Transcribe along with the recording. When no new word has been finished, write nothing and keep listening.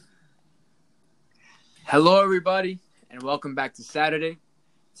Hello, everybody, and welcome back to Saturday.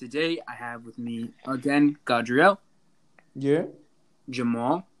 Today, I have with me again Gadriel, Yeah.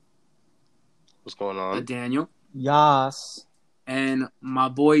 Jamal, What's going on? Daniel, Yas. and my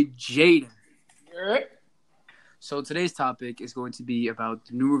boy Jaden. Yeah. So today's topic is going to be about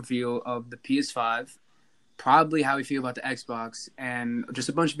the new reveal of the PS5, probably how we feel about the Xbox, and just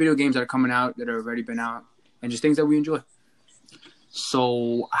a bunch of video games that are coming out that have already been out, and just things that we enjoy.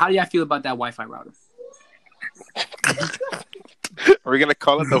 So, how do y'all feel about that Wi-Fi router? Are we gonna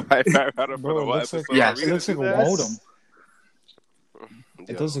call it the Wi-Fi router for the Bro, it looks episode? like, Yes. Are we it gonna looks like do a that? modem. It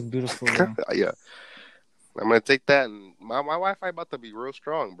Yeah. does look beautiful, though. Yeah. I'm gonna take that, and my Wi-Fi about to be real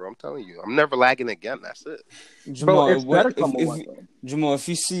strong, bro. I'm telling you, I'm never lagging again. That's it. Jamal, Bro, it's better come if, with Wi-Fi. Jamal, if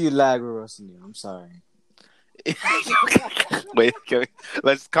you see you lag, we're roasting you. I'm sorry. Wait,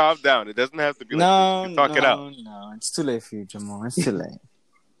 let's calm down. It doesn't have to be like this. No, You can talk it out. no. It's too late for you, Jamal. It's too late.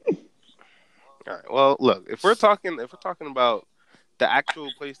 All right. Well, look, if we're talking about the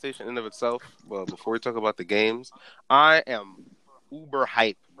actual PlayStation in of itself, well, before we talk about the games, I am uber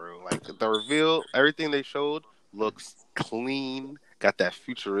hype, bro. Like the reveal, everything they showed looks clean, got that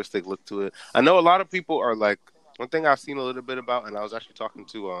futuristic look to it. I know a lot of people are like, one thing I've seen a little bit about, and I was actually talking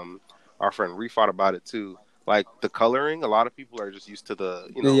to our friend Refot about it too. Like the coloring, a lot of people are just used to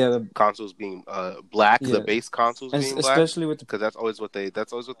the consoles being black, the base consoles being black, especially with because that's always what they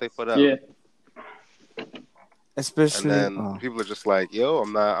put out. Yeah. especially. And then people are just like, "Yo,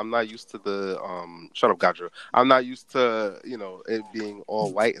 I'm not used to the shut up, Gadro. I'm not used to it being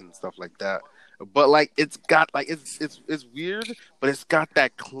all white and stuff like that." But like, it's got like it's weird, but it's got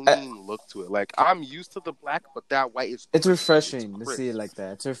that clean look to it. Like I'm used to the black, but that white is. It's refreshing to crisp. see it like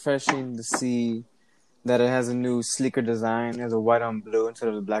that. It's refreshing to see that it has a new sleeker design. There's a white on blue instead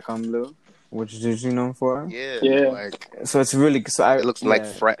of the black on blue, which is usually known for. Yeah. Like So it's really it looks like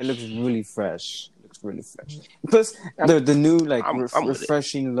fresh. It looks really fresh. Plus the new like I'm with it.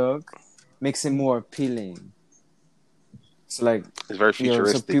 refreshing look makes it more appealing. It's like It's very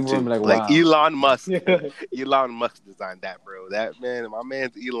futuristic so people too. will be like, Like wow. Elon Musk. Elon Musk designed that, bro. That man, my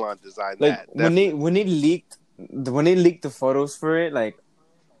man's Elon designed Like that. when they leaked the photos for it, like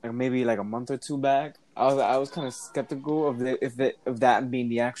maybe like a month or two back, I was kind of skeptical of of that being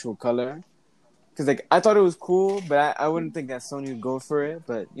the actual color, because like I thought it was cool, but I wouldn't think that Sony would go for it.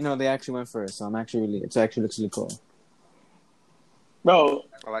 But they actually went for it, so it actually looks really cool. Bro,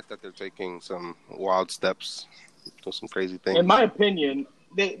 I like that they're taking some wild steps, doing some crazy things. in my opinion,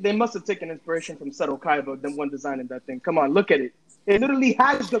 they must have taken inspiration from Seto Kaiba, the one designing that thing. Come on, look at it. It literally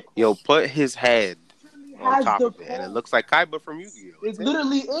has the. Yo, put his head on has top the of it, and it looks like Kaiba from Yu-Gi-Oh! It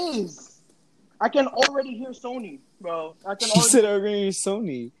literally is. I can already hear Sony, bro. I can He already. said already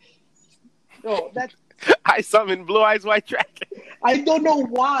Sony. Yo, that I summoned Blue Eyes White Dragon. I don't know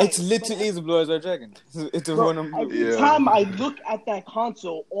why. It's literally is a Blue Eyes White Dragon. It's a Bro, one on blue. every time I look at that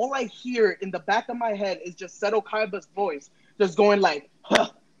console, all I hear in the back of my head is just Seto Kaiba's voice, just going like, huh,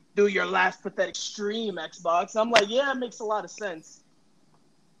 "Do your last pathetic stream, Xbox." I'm like, yeah, it makes a lot of sense,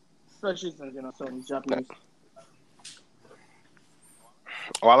 especially since Sony's Japanese.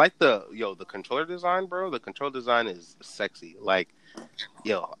 Oh, I like the controller design, bro. The control design is sexy. Like,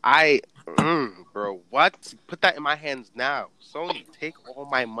 bro, what? Put that in my hands now. Sony, take all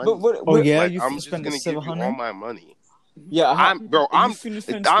my money. You I'm just gonna give you all my money. Yeah, I'm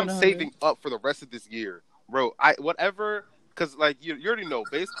saving up for the rest of this year, bro. Because like you already know,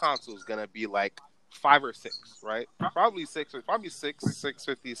 base console is gonna be like 5 or 6, right? Probably 6,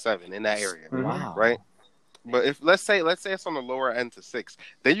 657 in that area, Wow. right? But if let's say it's on the lower end to 6,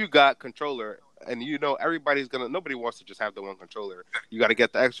 then you got controller, and nobody wants to just have the one controller. You got to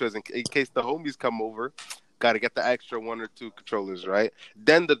get the extras in case the homies come over. Got to get the extra 1 or 2 controllers, right?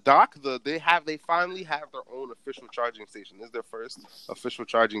 Then the dock, they finally have their own official charging station. This is their first official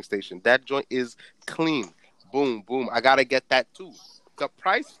charging station. That joint is clean. Boom, boom. I gotta get that too. The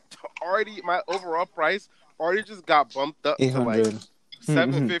price my overall price already just got bumped up to like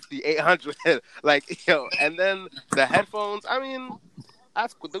 750, 800. Like, and then the headphones, I mean,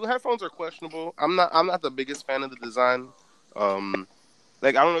 the headphones are questionable. I'm not the biggest fan of the design.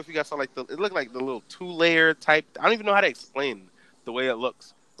 Like, I don't know if you guys saw, like, it looked like the little 2-layer type. I don't even know how to explain the way it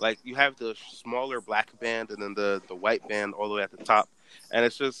looks. Like, you have the smaller black band and then the white band all the way at the top. And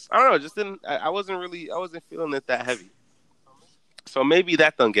it's just, I don't know, I wasn't feeling it that heavy. So maybe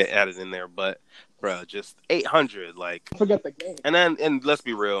that don't get added in there, but bro, just 800, like Forget the game. and let's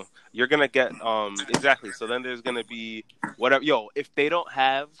be real, you're gonna get exactly. So then there's gonna be whatever. Yo, if they don't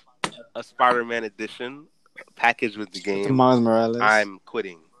have a Spider-Man edition package with the game, Miles Morales, I'm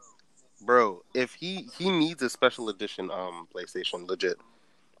quitting, bro. If he needs a special edition PlayStation, legit.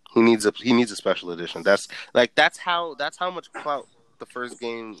 He needs a special edition. That's how much clout the first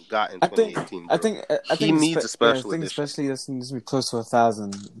game got in 2018. I think he needs a special edition. I think especially this needs to be close to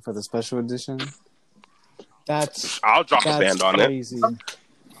 1,000 for the special edition. I'll drop a band on crazy. It.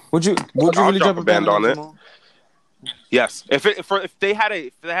 Would you really drop a band on it? Yes. If they had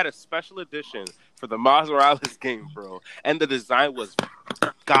a special edition for the Miles Morales game, bro, and the design was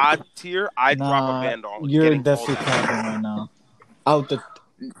god tier, I'd drop a band on. You're definitely capping right now.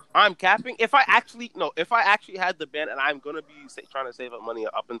 I'm capping. If I actually had the band and I'm gonna be trying to save up money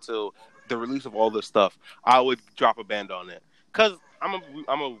up until the release of all this stuff, I would drop a band on it. Cause I'm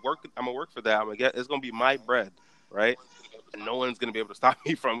gonna work for that. It's gonna be my bread, right? And no one's gonna be able to stop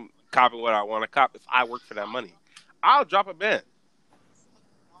me from copying what I want to cop if I work for that money. I'll drop a band.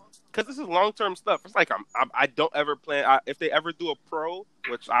 Cause this is long term stuff. It's like I don't ever plan. If they ever do a pro,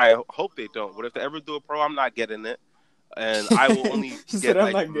 which I hope they don't, but if they ever do a pro, I'm not getting it. And I will only get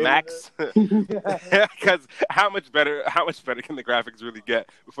like max, because how much better can the graphics really get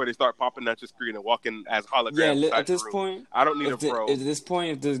before they start popping out your screen and walking as holograms? Yeah, at this point, I don't need a pro. At this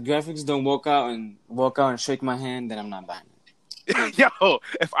point, if the graphics don't walk out and shake my hand, then I'm not buying it. Yo,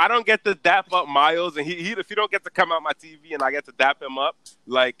 if I don't get to dap up Miles and if you don't get to come out my TV and I get to dap him up,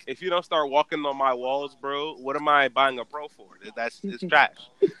 like if you don't start walking on my walls, bro, what am I buying a pro for? It's trash.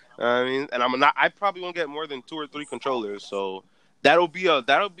 I mean, and I probably won't get more than 2 or 3 controllers, so I'll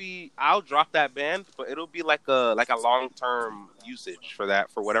drop that band, but it'll be like a long-term usage for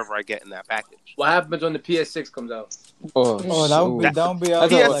whatever I get in that package. What happens when the PS6 comes out? That would be out.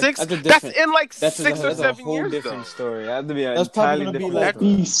 PS6. That's in like 6 or 7 years. That's a whole different story. That's probably gonna be like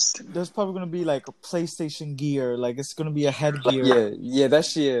there's probably gonna be like a PlayStation gear. Like it's gonna be a headgear. Yeah, that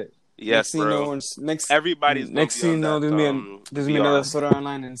shit. Yes, bro. Everybody's next thing you know, there's gonna be another Sword Art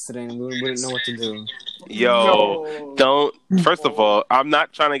Online incident, and we wouldn't know what to do. Yo, don't. First of all, I'm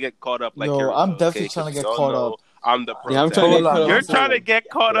not trying to get caught up like. Yo, I'm definitely trying to get caught up. I'm the pro. Yeah, I'm trying to get caught up. You're trying to get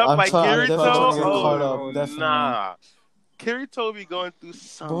caught up like Kirito? Oh, nah. Kirito be going through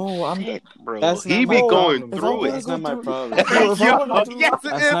some shit, bro. That's he be going problem, through it. That's not my problem. Yes,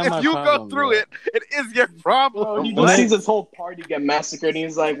 it is. If you go through it, it is your problem. Bro, he just sees his whole party get massacred, and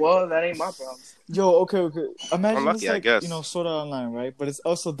he's like, "Well, that ain't my problem." Yo, okay. Imagine lucky, it's like, Sword Art Online, right? But it's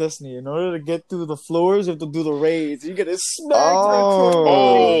also Destiny. In order to get through the floors, you have to do the raids. You get it smacked.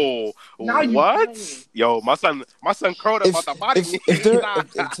 What? Yo, my son crowed about the body.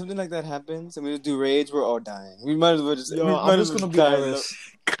 If something like that happens and we do raids, we're all dying. We might as well just. I'm just gonna be Iris.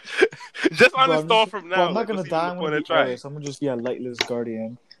 Just uninstall from now. I'm not gonna die. I'm gonna be Iris. I'm gonna just be a lightless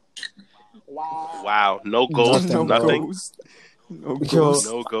guardian. Wow. No ghost. Nothing. Ghost.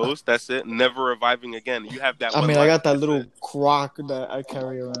 No ghost. That's it. Never reviving again. You have that. I got that little croc that I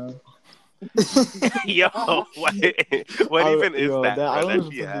carry around. Yo, what even is that? That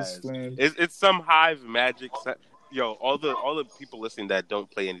she has? It's some Hive magic. Yo, all the people listening that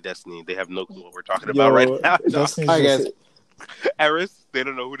don't play any Destiny, they have no clue what we're talking about right now. Alright, guys. Eris, they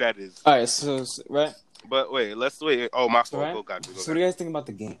don't know who that is. All right, so right. But let's wait. Oh, my fault. Right? Go, So what do you guys think about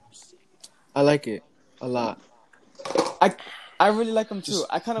the games? I like it a lot. I really like them too.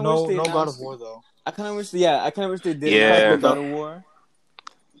 I kind of wish they no God of War though. I kind of wish they did God of War,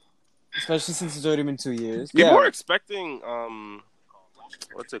 especially since it's already been 2 years. People were expecting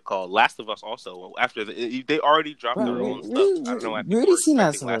what's it called? Last of Us also. After they already dropped their own stuff. I don't know why you already seen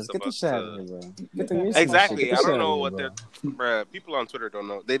Last of Us. Get the shit out of here, bro. Exactly. I don't know what they're. Bruh, people on Twitter don't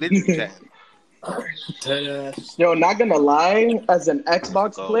know. They didn't be chatting. Yo, not gonna lie, as an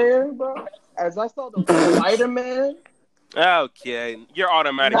Xbox player, bro, as I saw the Spider-Man. Okay, you're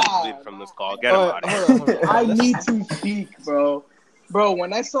automatically deleted from this call. Get him out of here. I need to speak, bro. Bro,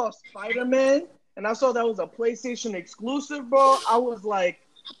 when I saw Spider-Man and I saw that was a PlayStation exclusive, bro, I was like,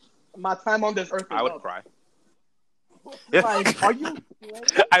 my time on this earth is I would up. cry. Like, are you?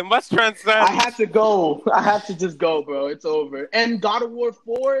 I must transcend. I have to go. I have to just go, bro. It's over. And God of War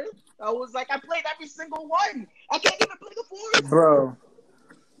 4, I was like, I played every single one. I can't even play the 4th.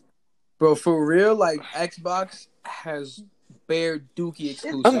 Bro, for real, like Xbox has bare dookie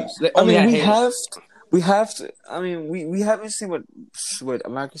exclusives. We have to. I mean, we haven't seen what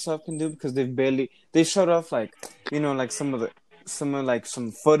Microsoft can do because they showed off like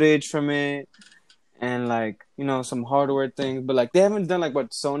some footage from it and like some hardware things, but like they haven't done like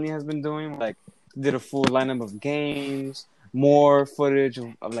what Sony has been doing. Like did a full lineup of games, more footage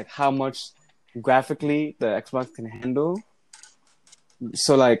of like how much graphically the Xbox can handle.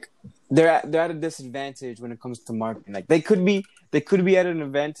 So like they're at a disadvantage when it comes to marketing. Like they could be at an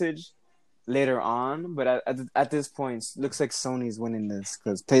advantage later on, but at this point, it looks like Sony's winning this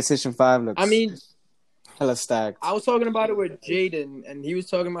because PlayStation 5 looks. I mean, hella stacked. I was talking about it with Jaden, and he was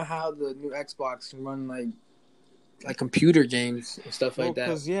talking about how the new Xbox can run like computer games and stuff like that.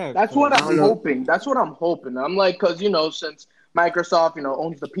 That's what I I'm don't know. hoping. That's what I'm hoping. I'm like, because, since Microsoft,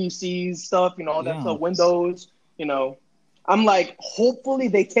 owns the PCs stuff, all that stuff, Windows, I'm like, hopefully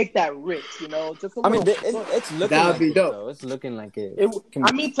they take that risk, just a I mean, little. it's looking That'd like be it, dope. though. It's looking like it.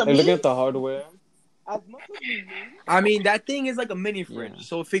 I mean, to me, looking at the hardware. as much as we need, I mean, that thing is like a mini fridge.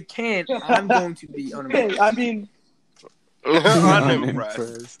 So if it can't, I'm going to be unimpressed. I mean,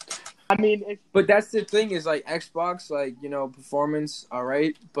 Unimpressed. But that's the thing is like Xbox, performance, all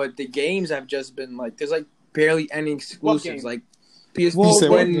right. But the games have just been there's barely any exclusives. Like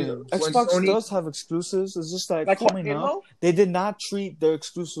PS4 Xbox Sony, does have exclusives. It's just like coming Halo? out. They did not treat their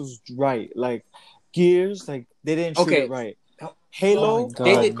exclusives right. Like Gears, they didn't treat it right. Halo,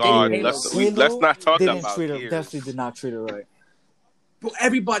 they did God, Halo. let's not talk they didn't about treat it. Gears. Definitely did not treat it right. But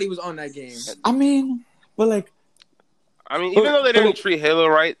everybody was on that game. I mean, but even though they didn't treat Halo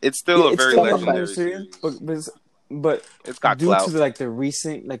right, it's still a very legendary series. series. But It's got due clout. to the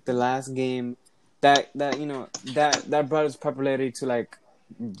recent, the last game, that brought its popularity to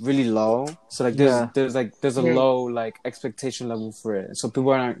really low. So there's a low expectation level for it. So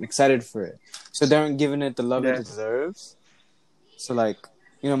people aren't excited for it. So they aren't giving it the love it deserves. So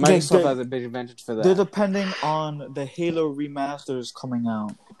Microsoft has a big advantage for that. they're depending on the Halo remasters coming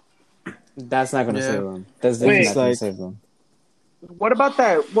out. That's not gonna save them. That's Wait, not gonna save them. what about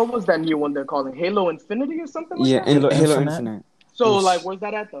that? What was that new one they're calling Halo Infinity or something like that? Halo Infinite. Infinite. So, where's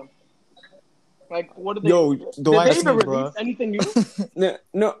that at, though? What are they? Yo, did don't they ask even me, release bro. anything new?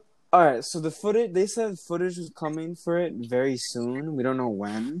 No. All right. So the footage, they said footage was coming for it very soon. We don't know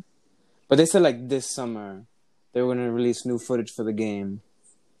when, but they said this summer they were gonna release new footage for the game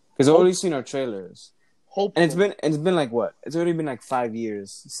because we've already seen our trailers. Hopefully. And it's been what? It's already been 5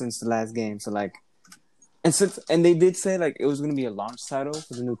 years since the last game. So and they did say it was gonna be a launch title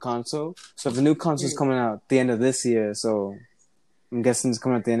for the new console. So if the new console is coming out at the end of this year, so I'm guessing it's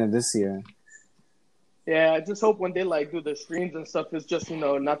coming at the end of this year. Yeah, I just hope when they do the streams and stuff, it's just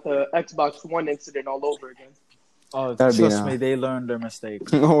not the Xbox One incident all over again. Oh, That'd be trust enough. me, they learned their mistake.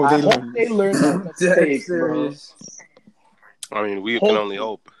 Oh, I hope they learn that mistake, bro. We can only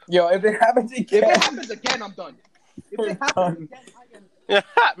hope. Yo, if it happens If again, it happens again, I'm done. If it happens again, I am.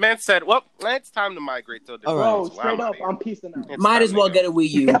 Man said, "Well, it's time to migrate to a different Bro, console. straight I'm up, outta here. I'm peacing out. It's might time as to well go. get a Wii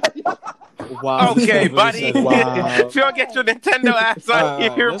U. Wow. Okay, Somebody buddy. said, wow. If you don't get your Nintendo ass out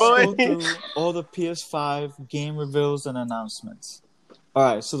Alright, here, let's boy. go through all the PS5 game reveals and announcements.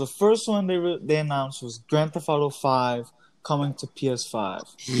 All right, so the first one they announced was Grand Theft Auto 5 coming to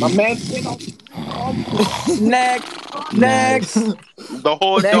PS5. My man said, "Oh, Next. The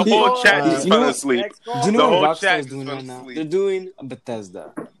whole chat just You know fell what? asleep. Do you The know whole what chat Rockstar is just doing fell right now? asleep. They're doing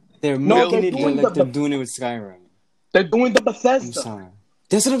Bethesda. They're No, making they're it doing like the- they're doing it with Skyrim. they're doing the I'm Bethesda." sorry.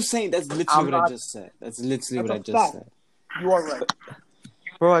 That's what I'm saying. That's literally I'm what I not- just said. That's literally That's what I a just fact. said. You are right.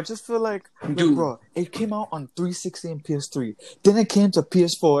 Bro, I just feel like Dude. bro, it came out on 360 and PS3. Then it came to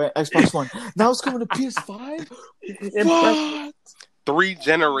PS4 and Xbox One. Now it's coming to PS5? Impressive. What? 3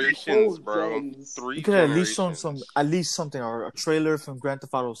 generations, Oh, bro. days. 3 You could at least generations. show at least something or a trailer from Grand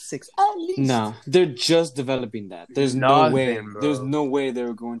Theft Auto 6. At least. No, they're just developing that. There's Nothing, no way. bro. There's no way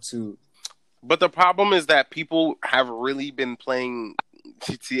they're going to. But the problem is that people have really been playing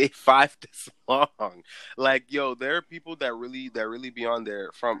GTA 5 this long. There are people that really be on there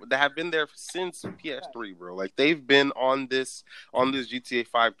that have been there since PS3, bro. They've been on this GTA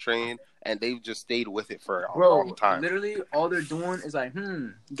 5 train and they've just stayed with it for a long time. Literally, all they're doing is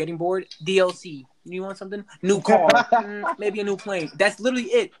getting bored. DLC. You want something? New car. Maybe a new plane. That's literally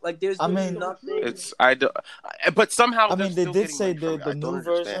it. There's literally nothing. But somehow I they're mean, they still did getting say money from it. I the don't new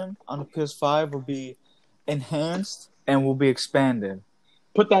understand. version on the PS5 will be enhanced and will be expanded.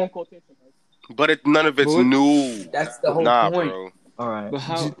 Put that in quotation. Right? But none of it's But- new. That's the whole Nah, point. bro. All right. But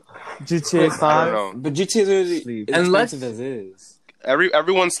how? GTA I 5. don't know. But GTA is already Sleep. as Unless- expensive as is.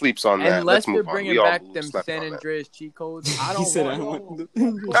 Everyone sleeps on that. Unless Let's they're move on. bringing We all back them slept San on that. Andreas cheat codes, I He don't said, want.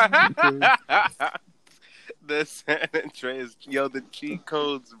 The San Andreas, the cheat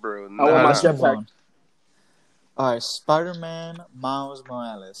codes, bro. I want Nah. my Let's move jetpack. on. All right, Spider-Man Miles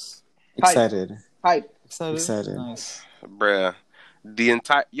Morales. Excited. Hype. Excited. Nice. Bruh. The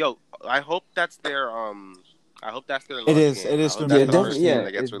entire I hope that's their launch It is. game. It is I hope gonna be that's the the first first game game Yeah,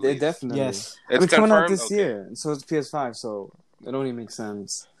 that gets it released. definitely. Yes. It's It's coming out confirmed? this Okay. year, and so it's PS5. So it don't even make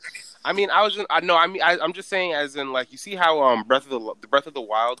sense. I'm just saying, as in, you see how Breath of the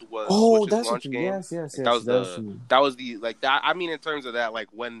Wild was Oh, Switch's that's launch what. game. Yes. That was That's what- that was the that. I mean, in terms of that,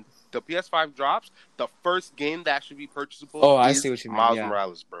 when the PS5 drops, the first game that should be purchasable Oh, I is see what you mean, Miles yeah.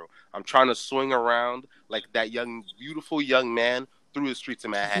 Morales, bro. I'm trying to swing around like that beautiful young man through the streets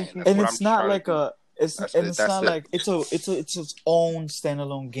of Manhattan. That's And what it's I'm not trying like to do. a it's That's and it. it's That's not it. like it's its own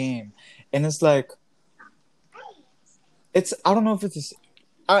standalone game, and it's like I don't know if it's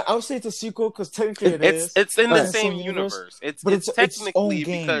I would say it's a sequel because technically It's in the It's same same universe. It's but it's it's its own technically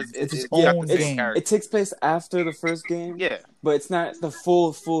game. because It's its it's got own the same game. character. It takes place after the first game. Yeah. But it's not the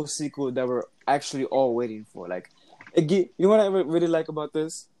full sequel that we're actually all waiting for. Like, you know what I really like about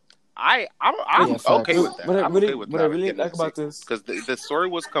this? I'm Yeah, okay facts. with that. What I I'm really, okay with what I really like about this, because the story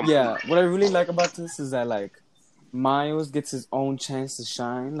was complete. yeah, what I really like about this is that like Miles gets his own chance to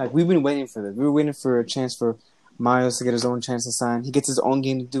shine. Like we've been waiting for this. We were waiting for a chance for Miles to get his own chance to shine. He gets his own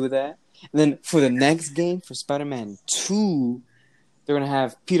game to do that. And then for the next game, for Spider-Man 2, they're gonna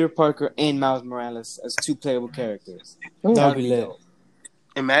have Peter Parker and Miles Morales as two playable characters. That'd be lit. dope.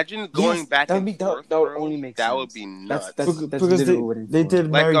 Imagine going Yes, back that'd and be- forth, that would bro. only make That sense. would be nuts. That's Because literally they what we're waiting they for. did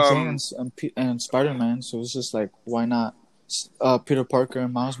Like, Mary Jane and Spider-Man, so it's just like why not Peter Parker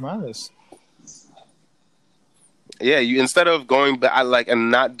and Miles Morales? Yeah, you instead of going back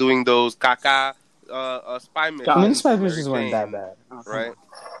and not doing those caca spy missions. I mean, the Spider Mary missions weren't that Jane, bad. Oh, come right? on.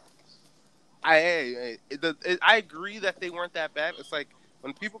 I agree that they weren't that bad. It's like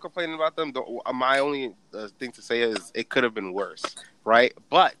when people complaining about them, my only thing to say is it could have been worse, right?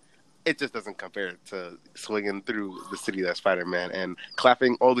 But it just doesn't compare to swinging through the city that's Spider-Man and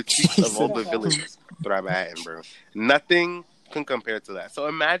clapping all the cheeks of all the villains throughout Manhattan, bro. Nothing can compare to that. So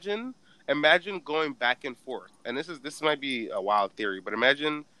imagine going back and forth. And this might be a wild theory, but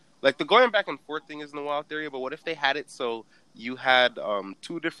imagine like the going back and forth thing isn't a wild theory, but what if they had it so you had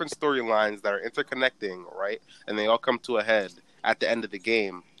two different storylines that are interconnecting, right? And they all come to a head at the end of the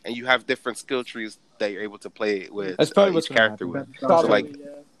game, and you have different skill trees that you're able to play with That's probably each what's gonna character happen. with. Probably. So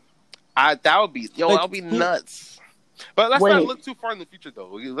like, that would be that would be nuts. But let's not look too far in the future, though.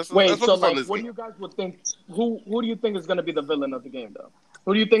 Let's so focus on like, this what game. do you guys would think? Who do you think is going to be the villain of the game, though?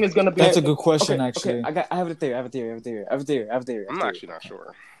 Who do you think is going to be? That's a good question, Okay, actually. I have a theory. I'm actually not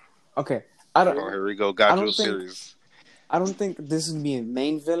sure. Okay, I don't. Oh, here we go. I don't Gajo think- series. I don't think this would be a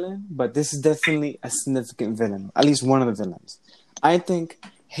main villain, but this is definitely a significant villain. At least one of the villains. I think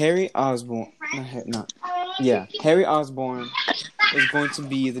Harry Osborn. Harry Osborn is going to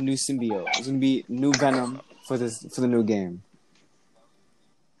be the new symbiote. It's going to be new Venom for the new game.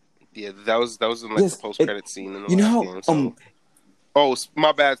 Yeah, that was in like Yes, the post-credit scene in the You know last how game. So.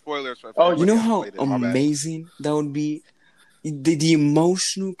 My bad. Spoilers. For you know how played it, my bad. amazing that would be. The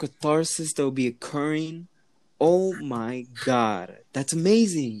emotional catharsis that would be occurring. Oh my god, that's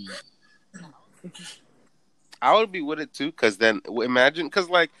amazing. I would be with it too, because then imagine, because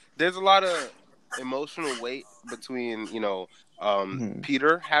like there's a lot of emotional weight between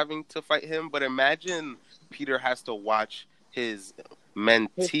Peter having to fight him, but imagine Peter has to watch his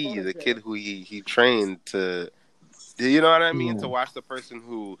mentee, the kid who he trained to, you know what I mean, to watch the person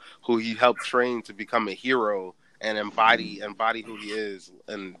who he helped train to become a hero and embody who he is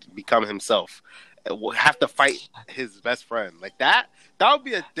and become himself. Have to fight his best friend like that. That would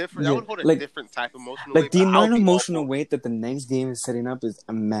be a different. That would hold a different type of emotional weight. Like the amount of emotional weight that the next game is setting up is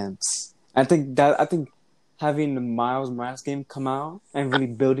immense. I think having the Miles Morales game come out and really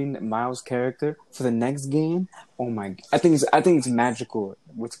building Miles' character for the next game. Oh my! I think it's magical.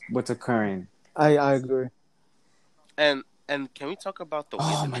 What's occurring? I agree. And can we talk about the way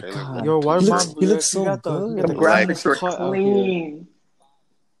Oh the my trailer god! looked? Yo, why He looks so good. The graphics were clean.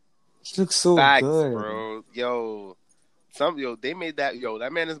 He looks so Facts, good, bro. They made that.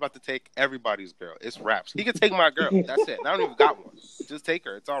 That man is about to take everybody's girl. It's raps. He could take my girl. That's it. I don't even got one. Just take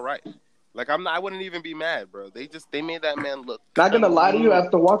her. It's all right. Like I wouldn't even be mad, bro. They made that man look. Not gonna lie to you,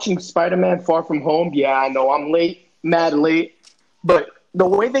 after watching Spider-Man: Far From Home, yeah, I know I'm late, mad late, but the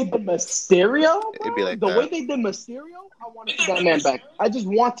way they did Mysterio, bro, It'd be like the that. way they did Mysterio, I want to see that man back. I just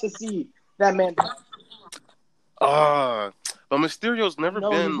want to see that man back. But Mysterio's never No,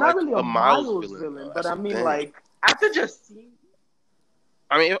 been he's like not really a Miles villain. Though. but That's I the mean, thing. like after just seeing.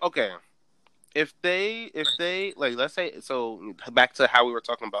 I mean, okay. If they like, let's say, so back to how we were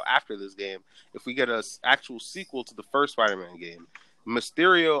talking about after this game, if we get a actual sequel to the first Spider-Man game,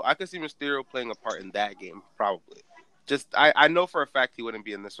 Mysterio, I could see Mysterio playing a part in that game, probably. Just, I know for a fact he wouldn't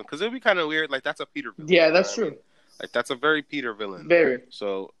be in this one, because it'd be kind of weird, like, that's a Peter villain. Yeah, that's you know true. what I mean? Like, that's a very Peter villain. Very.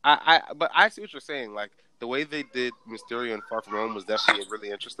 So, but I see what you're saying, like, the way they did Mysterio in Far From Home was definitely really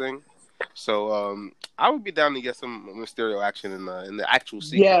interesting. So I would be down to get some Mysterio action in the actual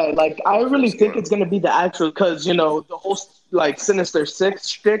sequel. Yeah, like I really think it's gonna be the actual, because the whole like Sinister Six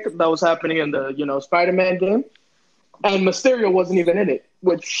shtick that was happening in the Spider-Man game, and Mysterio wasn't even in it.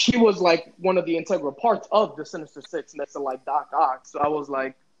 which she was like one of the integral parts of the Sinister Six next to like Doc Ock. So I was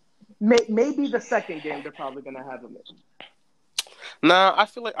like, maybe the second game they're probably gonna have him in. Nah, I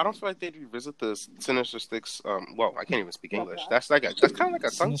don't feel like they'd revisit the Sinister Six. Well, I can't even speak English. That's kind of like a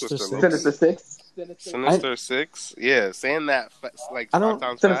tongue Sinister twister. Six. Sinister Six. Sinister Six. Yeah, saying that like I 5 don't-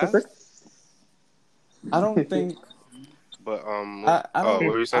 times Sinister fast. Six. I don't think. But I what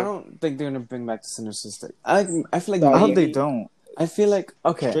were you I saying? don't think they're gonna bring back the Sinister Six. I feel like No, I hope yeah. they don't. I feel like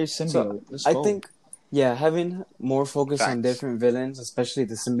okay. Straight So symbiote. Let's I go. think having more focus on Facts. different villains, especially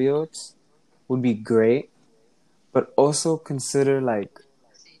the symbiotes, would be great. But also consider like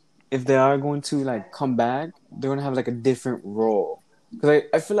if they are going to like come back, they're gonna have like a different role. Because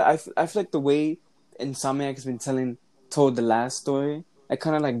I feel like the way Insomniac has been told the last story, I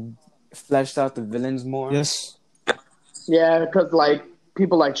kind of like fleshed out the villains more. Yes. Yeah, because like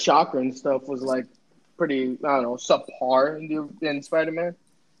people like Shocker and stuff was like pretty, I don't know, subpar in Spider-Man.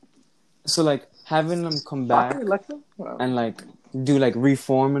 So like having them come back Shocker, Electro? Wow. and like do like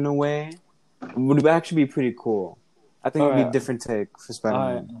reform in a way would actually be pretty cool. I think it would be a Alright. different take for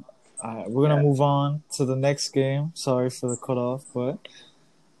Spider-Man. Alright, we're gonna move on to the next game. Sorry for the cutoff, but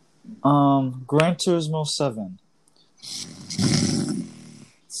Gran Turismo 7.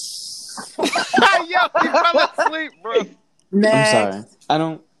 Yo, he fell asleep, bro. I'm sorry. I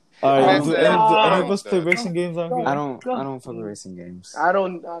don't. Alright, Man, do man, any of us play man. racing games on here? I don't fuck with racing games. I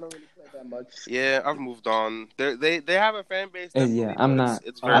don't really play that much. Yeah, I've moved on. They have a fan base. Yeah, definitely, I'm but not-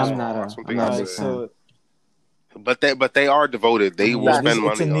 It's very I'm small. not a- That's one I'm thing not a I'll big say. fan. So But they are devoted. They will Yeah, spend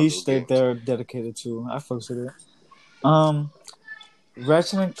money it's a on niche those that games. they're dedicated to. I fucks with it.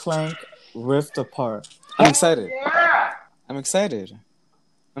 Ratchet and Clank Rift Apart. I'm excited. I'm excited.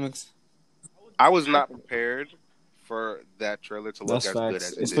 I was not prepared for that trailer to look That's as good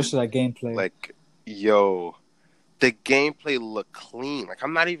facts, as it especially that gameplay. did. Like, yo, the gameplay looked clean. Like,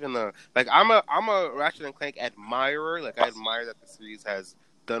 I'm not even I'm a Ratchet and Clank admirer. Like, I admire that the series has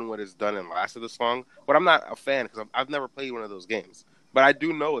done what it's done and lasted this long. But I'm not a fan because I've never played one of those games. But I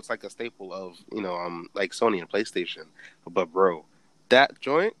do know it's like a staple of like Sony and PlayStation. But bro, that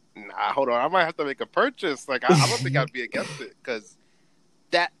joint, nah, hold on, I might have to make a purchase. Like, I don't think I'd be against it because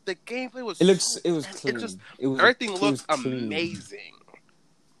the gameplay was. It was clean. Everything it was looks clean. amazing,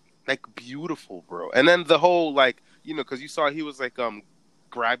 like beautiful, bro. And then the whole because you saw he was like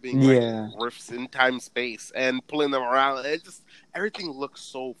grabbing Yeah. rifts in time space and pulling them around. It just everything looks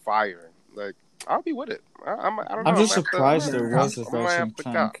so fire. Like I'll be with it. I don't know. I'm just I might have to- surprised there was a I might Ratchet have and to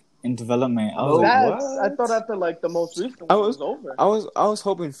Clank in development. I was like, That's, what? I thought after like the most recent I one was- was over. I was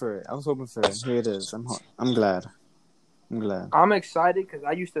hoping for it. Here it is. I'm glad. I'm excited because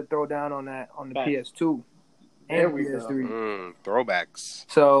I used to throw down on that on the Right. PS2 There and we go. PS3. Throwbacks.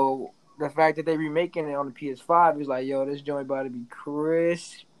 So the fact that they remaking it on the PS5 is like, yo, this joint about to be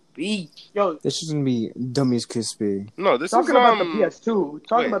crispy. Yo, This is gonna be dummies crispy. No, this talking is about the PS2.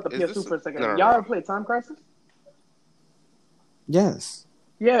 Talking wait, about the is PS2 this- for a second. no, no, Y'all no. ever played Time Crisis? Yes.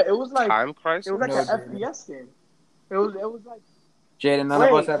 Yeah, it was like Time Crisis. it was like No, an dude. FPS game. It was like Jaden, none Wait,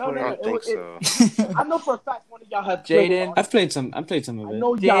 of us have no, played I no, don't it. think so. I know for a fact one of y'all have played Jaden. it. I've played some of I it.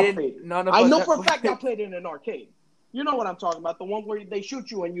 know y'all Jaden, played it. none of I us know have for a fact played y'all played it in an arcade. You know what I'm talking about? The one where they shoot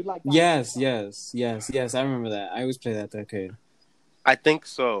you and you like. Yes. I remember that. I always play that arcade. I think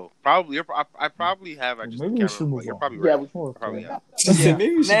so. Probably. I probably have. I just Maybe we can't should remember. move You're on. probably Yeah, right. we More Probably play. have. Yeah.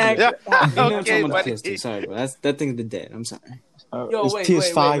 Maybe we should. Next. Yeah. You're not Okay, talking about buddy. PS2. Sorry, bro. That thing's been dead. I'm sorry. Yo, It's wait,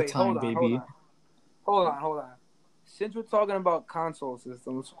 PS5 wait. time, baby. Hold on. Since we're talking about console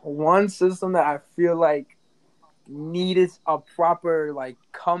systems, one system that I feel like needed a proper like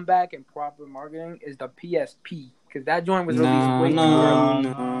comeback and proper marketing is the PSP because that joint was released way too early.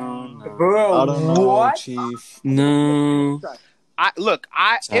 No. Bro, I don't know, what? Chief. No.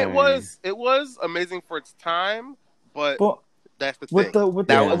 It Sorry. was amazing for its time, but But that's the with thing. the with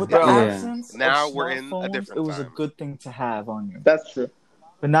That the was with the different. absence Now of we're in a smartphones, different it was a time. good thing to have on you. That's true.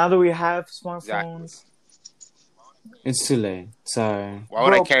 But now that we have smartphones, It's too late. Sorry. Why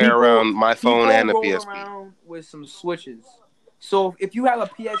would I Bro, carry people- around my phone People and a roll PSP? around with some switches. So if you have a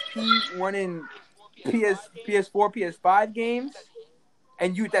PSP running PS4, PS5 games,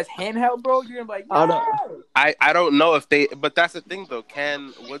 and that's handheld, bro, you're gonna be like, I don't- yeah. I don't know if they, but that's the thing though.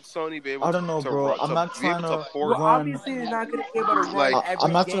 Would Sony be able? I don't know, to bro. run- I'm to not be trying able to port- Well, run- obviously, it's not gonna be able to run Like, every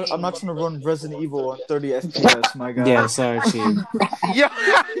I'm not game. trying to run Resident Evil on 30 FPS, my guy. Yeah, sorry, Chief.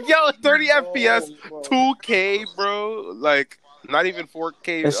 Yo, 30 FPS, 2K, bro. Like not even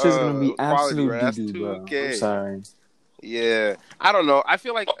 4K. That's just gonna be quality, absolute right? That's doo-doo, bro. 2K. I'm sorry. Yeah, I don't know. I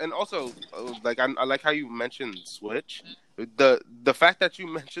feel like, and also, like I like how you mentioned Switch the fact that you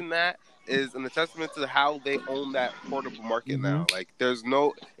mentioned that is an testament to how they own that portable market now. Like, there's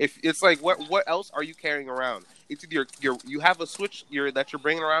no if it's like what else are you carrying around? It's either you have a Switch that you're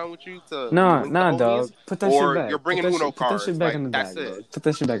bringing around with you to No, link nah, the homies, dog. Put that or shit back. you're bringing Put that Uno shit, put that cards. shit back Like, in the that's bag, it. dog. Put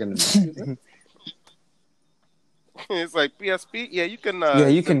that shit back in the bag. It's like PSP. Yeah, you can. Yeah,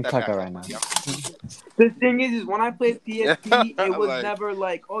 you set can that cut back that up. right now. Yep. The thing is when I played PSP, it was Like- never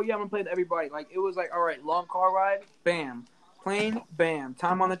like, oh yeah, I'm gonna play with everybody. Like it was like, all right, long car ride, bam, plane, bam,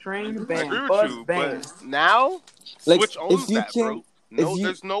 time on the train, I bam, agree with bus, you, bam. but now Like, Switch owns if you that, bro. can, No, if you-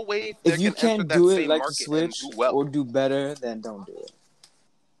 there's no way they if you can enter can't that do it same like the market Switch and do well. or do better, then don't do it.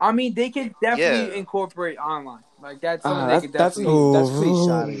 I mean, they can definitely Yeah. incorporate online. Like that's something they could That's definitely. pretty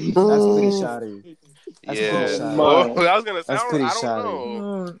shoddy. That's pretty shoddy. That's Yeah. pretty shoddy. Oh, I was gonna say, That's I pretty don't shoddy.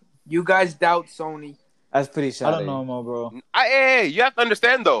 know. You guys doubt Sony. That's pretty I shoddy. don't know, Mo, bro. Hey, you have to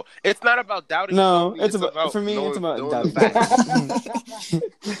understand though. It's not about doubting. No, Sony, it's about for me. knowing, It's about knowing the doubting. facts.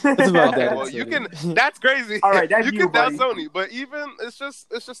 It's about Okay, that. well, you can. That's crazy. All right, that's you you, can doubt buddy. Sony, but even it's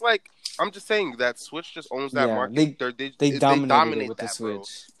just like I'm just saying that Switch just owns that Yeah, market. they dominated it with that, the bro.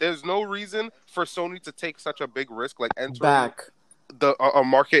 Switch. There's no reason for Sony to take such a big risk, like entering Back. a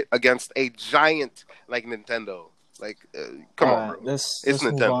market against a giant like Nintendo. Like, come on, Alright, bro. let's It's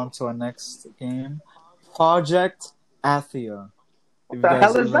move Nintendo. on to our next game. Project Athia. If you the guys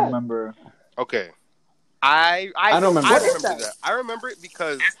hell is even that? remember. Okay, I don't remember I that. remember that. I remember it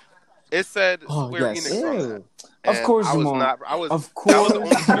because it said Oh, Square yes. Enix on that. Ew. Of And course, I was Jamal. not. I was. Of That was course. the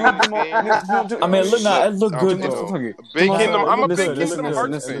only Square Enix game. I mean, look, nah, it looked good, you though. know, Big Jamal, Kingdom. I'm a listen, big listen, Kingdom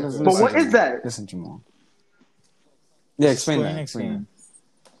Hearts listen, fan. listen. But what is that? Listen, Jamal. Yeah, explain Square that. Enix Explain game.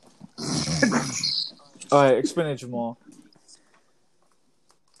 Alright, explain it, Jamal.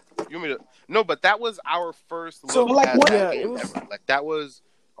 You want me to? No, but that was our first look So, like, at what- that yeah, it game was- ever. Like, that was.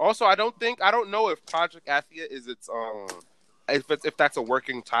 Also, I don't know if Project Athia is its if that's a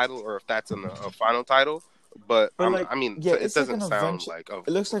working title or if that's a final title. But like, I mean, yeah, it it's like doesn't an sound adventure- like a It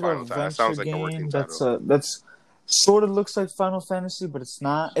looks like a final title. It adventure sounds like a working game title. that's sort of looks like Final Fantasy, but it's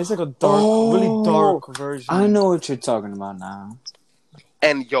not. It's like a dark, really dark version. I know what you're talking about now.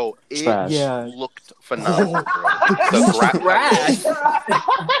 And yo, it Trash. Yeah. looked phenomenal, bro.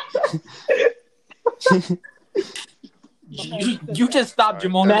 The You just stopped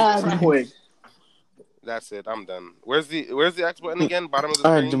Jamal. Mad quick. That's it. I'm done. Where's the X button again? Bottom of the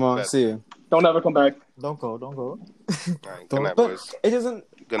All screen. right, Jamal. That's- See you. Don't ever come back. Don't go. All right, good Don't- night, but boys. it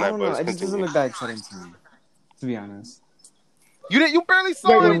doesn't. Good I night, don't know. boys. It just doesn't Continue. look that exciting to me, to be honest. You barely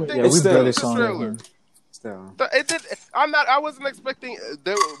saw Wait, anything. Yeah, It's we still- barely It's saw a trailer. anything. Still. It did. I wasn't expecting.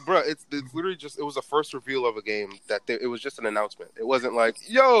 Bro, it's literally just. It was the first reveal of a game it was just an announcement. It wasn't like,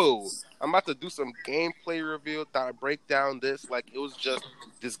 yo, I'm about to do some gameplay reveal. Thought I break down this. Like, it was just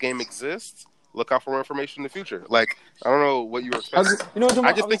this game exists. Look out for more information in the future. Like, I don't know what you were expecting. You know what, Jamal?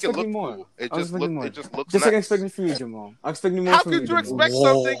 I just was think it expecting looked more. cool. It I was just expecting looked. more. It just looks. Just like I nice. expected from you, Jamal. I expected more How from you. could you Jamal. expect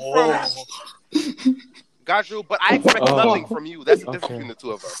something from Gaju? But I expect Oh. nothing from you. That's the difference Okay. between the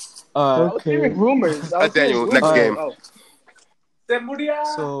two of us. I was hearing rumors. I was Daniel, hearing next rumors. game.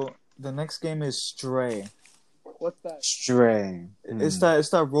 Oh. So the next game is Stray. What's that? Stray. It's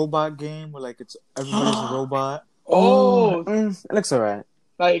that robot game where like it's everybody's a robot. Oh, It looks alright.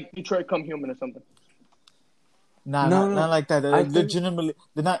 like Detroit Come Human or something. Nah, No, not like that. They're I think- legitimately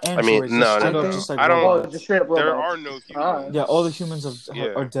they're not I androids. mean, they're no, straight no, up no. just like I don't- Oh, robots. just straight up There robots. are no humans. Alright. Yeah, all the humans Yeah.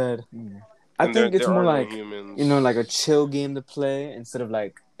 are dead. I And think it's there more are no like humans. like a chill game to play instead of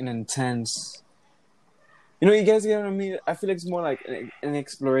like an intense. You guys get what I mean? I feel like it's more like an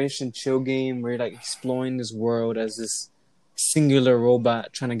exploration chill game where you're like exploring this world as this singular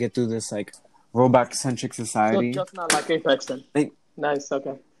robot trying to get through this like robot centric So society. just not like Apex then. Like- Nice,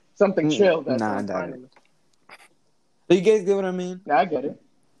 okay. Something chill. That's Nah, fine. dog. Do you guys get what I mean? Yeah, I get it.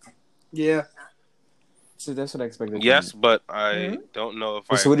 Yeah. So that's what I expected. Yes, but I don't know if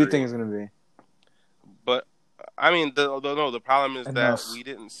I. So what do you agree. think it's gonna be? But I mean, the problem is Enough. that we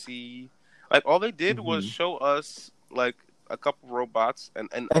didn't see. Like, all they did was show us like a couple robots and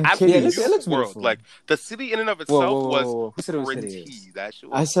And absolutely kitties. Yeah, it looks world. beautiful. Like, the city in and of Whoa, itself whoa, whoa, was whoa. Who said it was pretty. hideous? That shit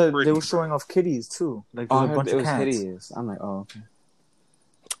was I said pretty. they were showing off kitties too. Like there Oh, was a bunch it of was cats. hideous. I'm like, oh, okay.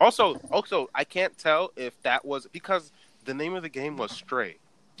 Also, I can't tell if that was because the name of the game was Stray,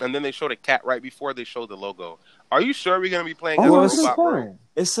 and then they showed a cat right before they showed the logo. Are you sure we're gonna be playing as Oh, a what's the robot? Bro? point?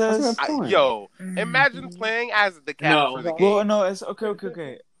 It says That's what I'm Yo, imagine playing as the cat No. for the game. well, no, it's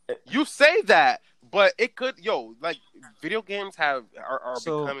okay. You say that, but it could, like video games are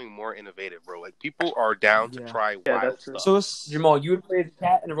So- becoming more innovative, bro. Like, people are down to Yeah. try Yeah, wild that's true. stuff. So it's Jamal, you would play as a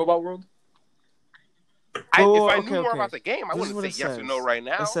cat in a robot world? Oh, if I okay, knew more okay. about the game, I This is wouldn't what say it yes or says. no right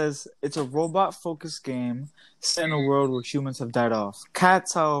now. It says it's a robot-focused game set in a world where humans have died off.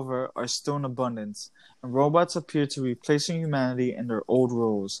 Cats, however, are still in abundance, and robots appear to be replacing humanity in their old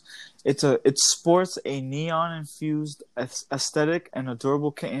roles. It sports a neon-infused aesthetic, and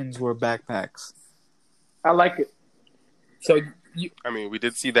adorable kittens wear backpacks. I like it. So you I mean, we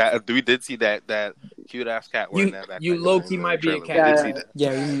did see that. We did see that cute ass cat wearing that backpack. you in low-key the might be a trailer. cat. We did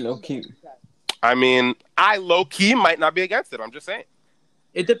Yeah. see that. Yeah, you low key. I mean, I low key might not be against it. I'm just saying.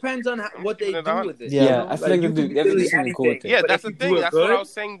 It depends on what they keeping it do on. with it. Yeah, you know? I feel like you they can do- they have to do literally something cool with anything, it. Yeah, but that's if the you do thing. it That's what I good-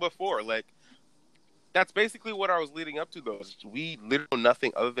 was saying before. Like, that's basically what I was leading up to. Though, is we literally know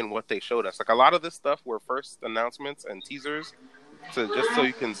nothing other than what they showed us. Like a lot of this stuff were first announcements and teasers, to just so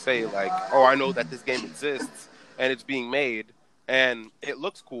you can say like, oh, I know that this game exists and it's being made and it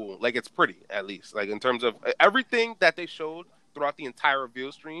looks cool. Like it's pretty, at least. Like in terms of everything that they showed throughout the entire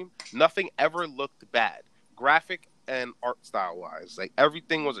reveal stream, nothing ever looked bad, graphic and art style wise. Like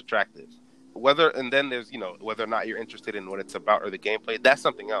everything was attractive. And then there's whether or not you're interested in what it's about or the gameplay, that's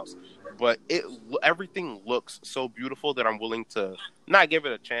something else. But everything looks so beautiful that I'm willing to not give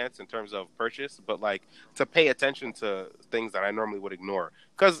it a chance in terms of purchase, but like to pay attention to things that I normally would ignore.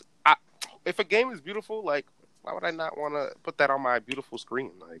 Because if a game is beautiful, like why would I not want to put that on my beautiful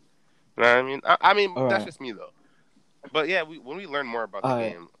screen? Like, you know what I mean? I mean All that's right. just me though. But yeah, when we learn more about the All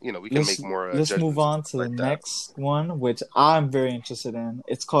right. game, we can make more. Let's move judgments on and to stuff the like that. next one, which I'm very interested in.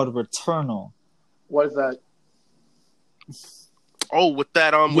 It's called Returnal. What is that? Oh, with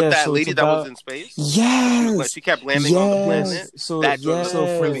that Yeah, that so it's lady that was about- in space. Yes. She kept landing on the planet. Yes. So, That joint so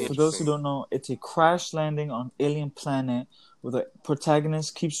was for, really for those who interesting. don't know, it's a crash landing on alien planet where the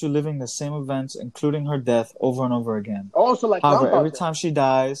protagonist keeps reliving the same events, including her death, over and over again. Also, like However, Groundhog every Day. time she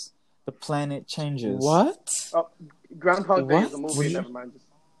dies, the planet changes. What? Groundhog Day is a What? movie. Never mind.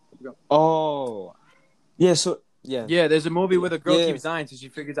 Oh, Yeah, so yeah. Yeah, there's a movie where the girl Yes. keeps dying, so she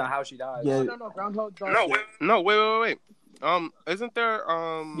figures out how she dies. yeah, No, Groundhog Day. No, wait. Isn't there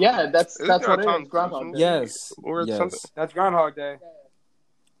Yeah, that's isn't there what a it Tom is. Groundhog Cruise Day. Yes. or yes. something? That's Groundhog Day.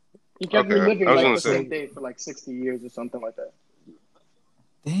 He kept Okay, reliving I was like gonna the say. same day for like 60 years or something like that.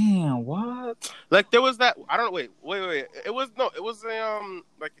 damn, what? Like there was that. I don't know. Wait. It was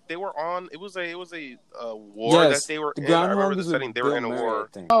like they were on. It was a war Yes, that they were the in. I remember Groundhog the is setting. with They were Bill in a Murray, war. I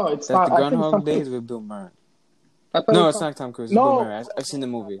think. Oh, it's That's not. the I think it's Groundhog Tom Days Cruise. with Bill Murray. I thought it No, was it's Tom- not Tom Cruise. It's No. Bill Murray. I've seen the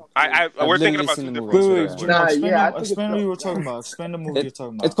movie. We're thinking literally about seen two the different movie. Wait, movies. wait, Nah, explain, yeah, I what, think explain it's what you the- were talking about. Explain the movie you're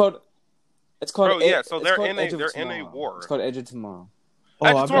talking about. It's called. Bro, yeah, so it's they're called in a- Edge of they're in a Tomorrow. war. It's called Edge of Tomorrow. Oh, Edge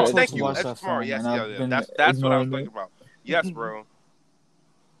I've of been Tomorrow. told Thank to you. watch Edge that of Tomorrow. film, Yes, and I've yeah. been That's what I was ignoring thinking it. about. Yes, bro.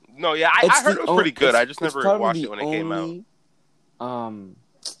 No, yeah, I It's heard the it was pretty good. I just it's never probably watched the it when it came out. only,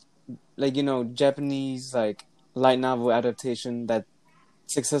 like Japanese like light novel adaptation that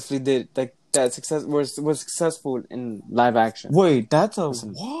successfully did like that was successful in live action. Wait, that's a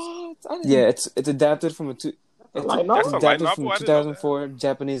Listen. what? I didn't- Yeah, it's adapted from it's Light That's a novel? light adapted novel? from I didn't know 2004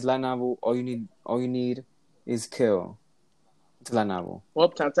 Japanese light novel. All you need is kill. It's a light novel. Well,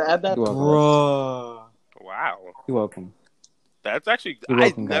 time to add that. You're welcome. Bruh. Wow. You're welcome. That's actually, You're I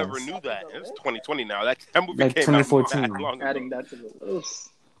welcome, never guys. knew that. It's 2020 now. That movie Like came 2014. out not long ago. Adding that to the list.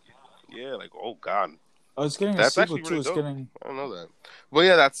 Yeah, like, oh, God. Oh, it's getting a That's sequel actually too. really It's dope. getting. I don't know that. Well,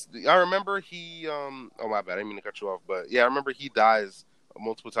 yeah, I remember he, oh, my bad. I didn't mean to cut you off. But, yeah, I remember he dies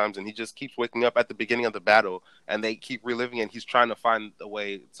multiple times, and he just keeps waking up at the beginning of the battle, and they keep reliving it, and he's trying to find a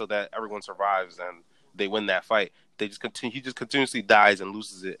way so that everyone survives, and they win that fight. He just continuously dies and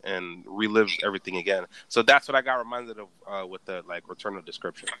loses it and relives everything again. So that's what I got reminded of with the like Returnal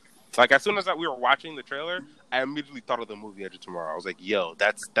description. Like as soon as we were watching the trailer, I immediately thought of the movie Edge of Tomorrow. I was like, "Yo,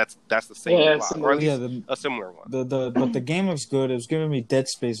 that's the same Yeah, plot, similar. or at least Yeah, a similar one." but the game looks good. It was giving me Dead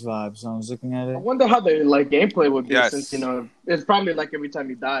Space vibes. I was looking at I it. wonder how the like gameplay would be Yes. since it's probably like every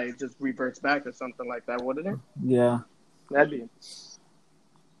time you die, it just reverts back or something like that, wouldn't it? Yeah. That'd be.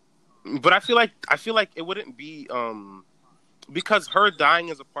 But I feel like it wouldn't be because her dying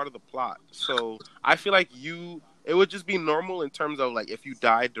is a part of the plot. So I feel like it would just be normal in terms of like if you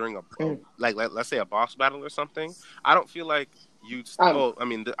died during let's say a boss battle or something. I don't feel like you'd. I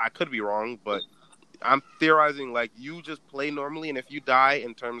mean, I could be wrong, but I'm theorizing like you just play normally, and if you die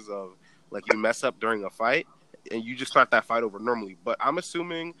in terms of like you mess up during a fight, and you just start that fight over normally. But I'm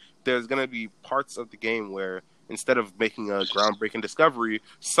assuming there's gonna be parts of the game where instead of making a groundbreaking discovery,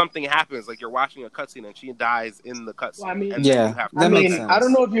 something happens. Like you're watching a cutscene and she dies in the cutscene. Well, I mean- and then Yeah, you have to that I do makes mean, sense. I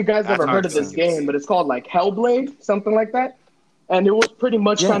don't know if you guys That's ever how heard it of this seems. game, but it's called like Hellblade, something like that. And it was pretty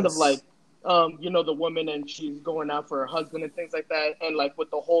much kind of Yes. like, the woman and she's going out for her husband and things like that, and like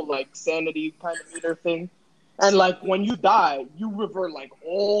with the whole like sanity kind of meter thing. And like when you die, you revert like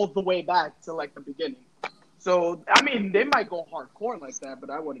all the way back to like the beginning. So I mean, they might go hardcore like that, but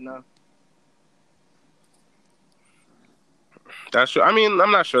I wouldn't know. That's true. I mean,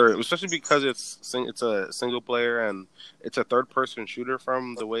 I'm not sure, especially because it's a single player and it's a third person shooter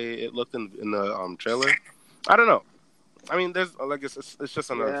from the way it looked in the trailer. I don't know. I mean, there's like it's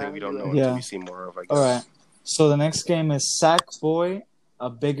just another thing we don't know until we see more of. I guess. All right. So the next game is Sackboy: A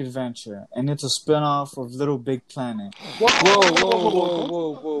Big Adventure, and it's a spin-off of Little Big Planet.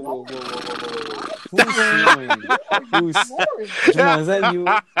 Whoa. Who's snoring? Jamal, is that you?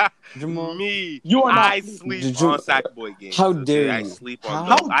 Jamal? Me. You are not. I sleep on Sackboy games. How dare you?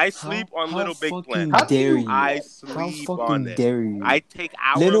 I sleep on Little Big Planet. How dare you? I How sleep fucking on it. dare you? I take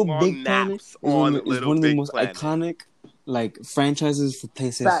Little hour-long Big Planet naps on is Little one of the Big most Planet. iconic like franchises for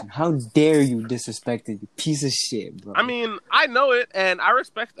PlayStation. Fact. How dare you disrespect it, you piece of shit, bro? I mean, I know it, and I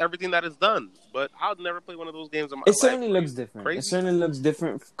respect everything that is done, but I'll never play one of those games in my life. It certainly looks different. Crazy? It certainly looks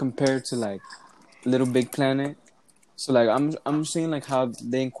different compared to like Little Big Planet. So like I'm seeing like how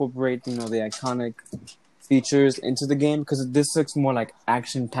they incorporate the iconic features into the game because this looks more like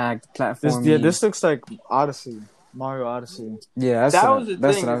action packed platform. This looks like Mario Odyssey. Yeah, That was the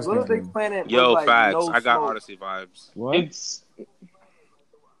that's thing. what I was Little thinking. Big Planet. Yo, was like facts. No I got smoke. Odyssey vibes. What? It's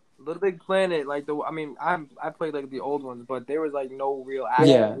Little Big Planet, like I played like the old ones, but there was like no real action.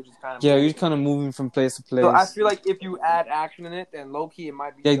 Yeah. It was just kind of You're kind of moving from place to place. So I feel like if you add action in it, then low key it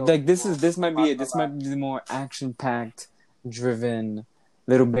might be. Yeah, like this might be it. This might be the more action packed, driven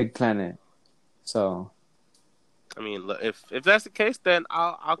Little Big Planet. So I mean, if that's the case, then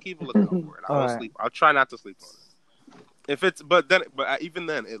I'll keep a lookout for it. I won't sleep. I'll try not to sleep on it. If it's, but even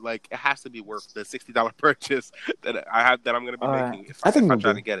then, it has to be worth the $60 purchase that I'm going to be making. If I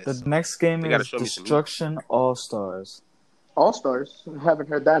try to get it. The next game is Destruction All Stars. All Stars. I haven't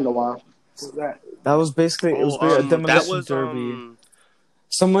heard that in a while. What's that? That was basically a demolition derby.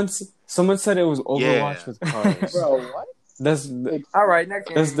 Someone said it was Overwatch with cars. Bro, what? All right. Next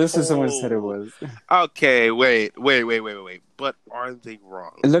game. This is someone said it was. Okay, wait. But are they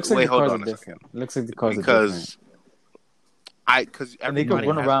wrong? It looks like the cars are different. It looks like the cars are different. Because they could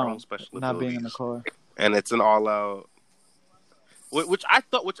run around not being in the car, and it's an all-out. Which I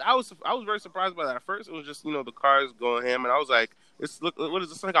was very surprised by that. At first, it was just the cars going ham, and I was like, what is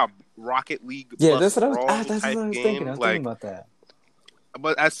this, like a Rocket League? Yeah, that's what I was thinking. I was thinking about that.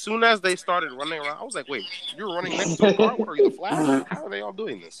 But as soon as they started running around, I was like, wait, you're running next to a car? What are you, the Flash? How are they all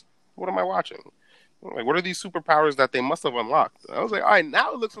doing this? What am I watching? Like, what are these superpowers that they must have unlocked? I was like, all right,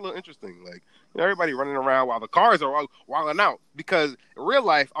 now it looks a little interesting. Like, everybody running around while the cars are wilding out. Because in real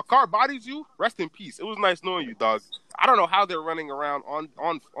life, a car bodies you, rest in peace. It was nice knowing you, dog. I don't know how they're running around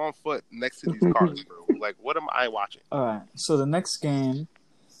on foot next to these cars, bro. Like, what am I watching? All right, so the next game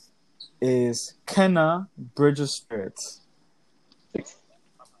is Kena Bridge of Spirits.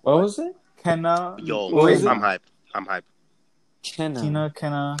 What was it? Kena. Yo, I'm hyped.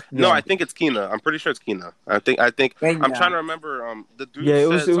 Kena. No, I think it's Kena. I'm pretty sure it's Kena. I think. I'm trying to remember. The dude. Yeah, it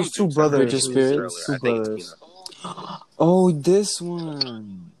was two brothers. Two brothers. Oh, this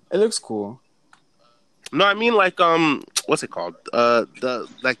one. It looks cool. No, I mean like what's it called?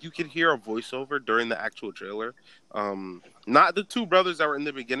 You could hear a voiceover during the actual trailer. Not the two brothers that were in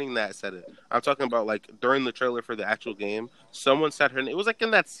the beginning that said it. I'm talking about like during the trailer for the actual game. Someone said her name. It was like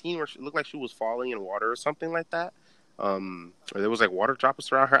in that scene where she looked like she was falling in water or something like that. Or there was like water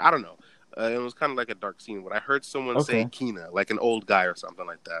droplets around her. I don't know. It was kind of like a dark scene, but I heard someone say Kena, like an old guy or something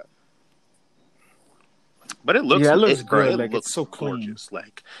like that. But it looks, good. It looks it's so gorgeous. Clean.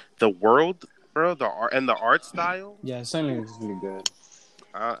 Like the world, bro, the art and the art style. Yeah, it certainly looks really good.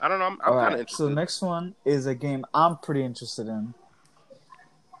 I don't know. I'm kind of interested. So the next one is a game I'm pretty interested in.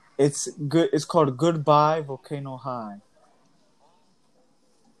 It's good. It's called Goodbye Volcano High.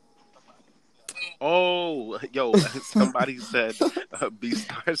 Oh, yo! Somebody said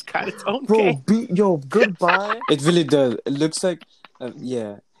Beastars got its own game. Goodbye. It really does. It looks like,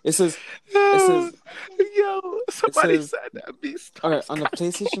 yeah. It says. Yo, somebody said that Beastars. All right, on the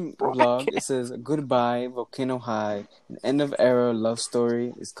PlayStation blog, it says Goodbye Volcano High, an end of era love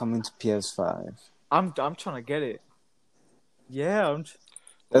story is coming to PS5. I'm trying to get it. Yeah,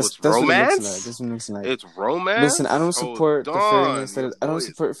 That's romance. What it looks like. It's romance. Listen, I don't support the furries. I don't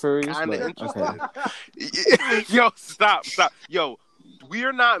support furries. But, okay. Yo, stop. Yo, we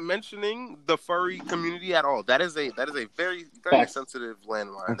are not mentioning the furry community at all. That is a very sensitive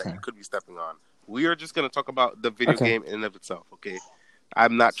landmine that you could be stepping on. We are just going to talk about the video game in and of itself. Okay.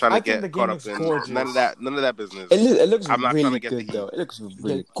 I'm not trying to get caught up in none of that business. It looks I'm not really trying to get good, though. It looks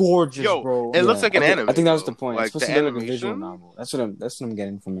really gorgeous, yo, bro. It looks like an anime. I think that was the point. Like, it's supposed to look like a visual novel. That's what I'm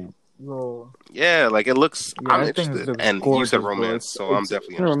getting from it. Bro. Yeah, like it looks. Yeah, I'm interested. And you said romance, so I'm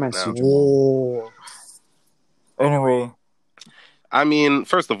definitely interested now. Whoa. Anyway, I mean,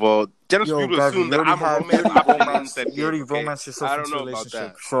 first of all, Dennis yo, Reed guys, assumed you that already I'm a had romance option in said you already game. Okay? romanced yourself I don't into a know about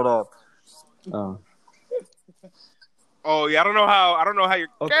relationship. that. Shut up. Oh. Oh yeah, I don't know how your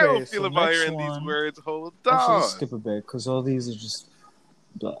Okay, Carol feel so about next hearing one. these words. Hold Actually, on. let's skip a bit because all these are just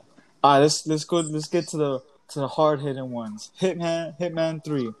blah. Alright, let's get to the hard hitting ones. Hitman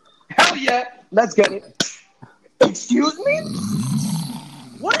 3. Hell yeah, let's get it. Excuse me?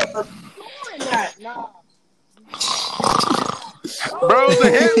 What are you doing that? Nah. Bro, the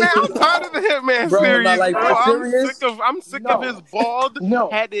Hitman. I'm tired of the Hitman Bro, series, not like bro. that I'm serious? sick of his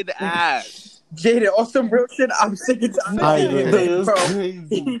bald-headed ass, Jaden, on some real shit, I'm sick of time. I agree. That's Bro.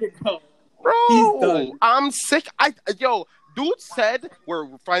 crazy. bro. He's done. I'm sick. Dude said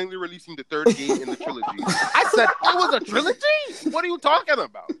we're finally releasing the third game in the trilogy. I said it was a trilogy. What are you talking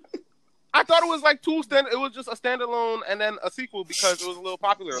about? I thought it was like it was just a standalone and then a sequel because it was a little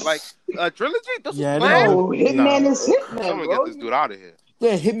popular. Like a trilogy. This Yeah, was planned. No, Hitman is Hitman, Someone bro. get this dude out of here.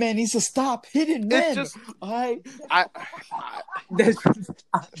 Yeah, Hitman needs to stop hitting men. It's just Alright.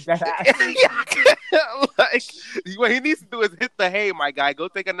 like what he needs to do is hit the hay, my guy. Go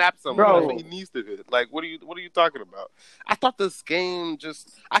take a nap somewhere. Bro. That's what he needs to hit. Like, what are you talking about? I thought the game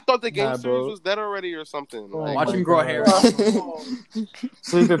series bro. was dead already or something. Oh, Like, Watch my him grow God. hair.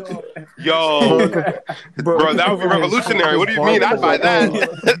 So you could, yo, bro, that would be revolutionary. What do you mean? I'd buy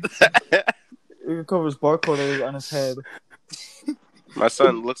that. It covers barcode on his head. My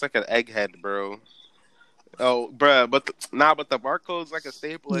son looks like an egghead, bro. Oh, bruh, but the barcode's like a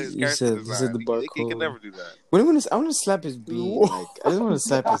staple of his You character said design. the He barcode. can never do that. I want to slap his bean. Like, I just want to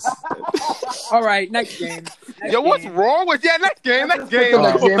slap his. All right, next game. Yo, what's wrong with next game? Next game,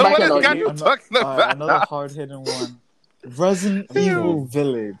 I What can is guy argue. talking about? Another hard hitting one. Resident Evil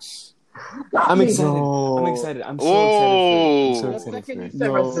Village. I'm excited. Yo. I'm excited. I'm so Oh. excited for it. I'm so excited for it. said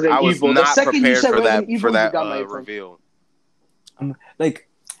Yo, Resident I was Evil. The not second you prepared said for Resident that Evil, you got my attention. reveal.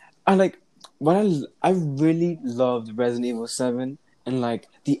 I really loved Resident Evil 7 and like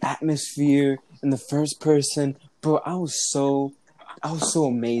the atmosphere and the first person. Bro, I was so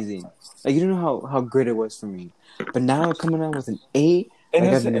amazing. Like, you don't know how great it was for me. But now coming out with an 8, And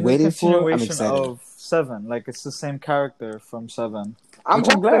like it's I've been waiting for, I'm continuation excited. of 7. Like it's the same character from 7. I'm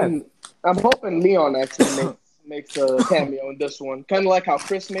Which I'm hoping Leon actually makes a cameo in this one. Kind of like how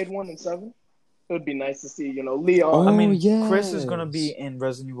Chris made one in 7. It would be nice to see, Leon. Oh, I mean, yes. Chris is gonna be in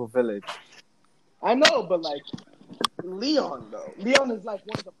Resident Evil Village. I know, but like Leon though. Leon is like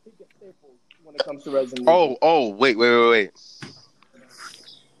one of the biggest staples when it comes to Resident Evil. Oh, wait.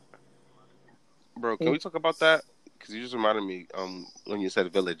 Bro, can we talk about that? Because you just reminded me when you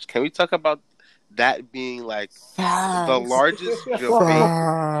said village. Can we talk about that being like the largest debate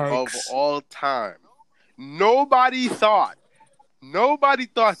of all time? Nobody thought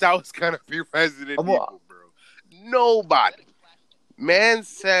that was gonna be Resident Evil, bro. Nobody. Man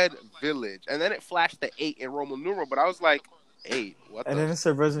said village, and then it flashed to 8 in Roman numeral, but I was like, 8? What? And then it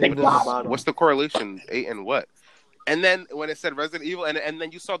said Resident Evil at the bottom. What's the correlation? 8 and what? And then when it said Resident Evil, and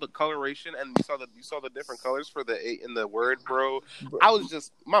then you saw the coloration, and you saw the different colors for the 8 in the word, bro. I was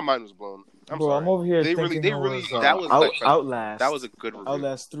just, my mind was blown. I'm sorry. I'm over here They thinking really, it was, that was like Outlast. that was a good review.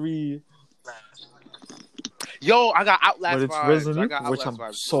 Outlast 3. Yo, I got Outlast But it's vibes. Resident I got Evil, which Outlast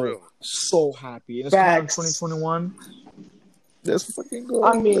I'm vibes, for real. so happy. And it's coming out in Facts. 2021. Let's fucking go.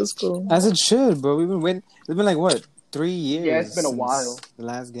 I mean- Let's go. As it should, bro. We've been waiting. It's been like what, 3 years? Yeah, it's been a since while. The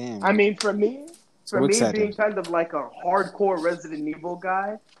last game. I mean, for me excited. being kind of like a hardcore Resident Evil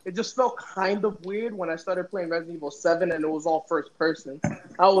guy, it just felt kind of weird when I started playing Resident Evil 7 and it was all first person.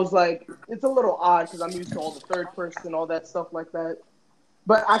 I was like, it's a little odd because I'm used to all the third person, all that stuff like that.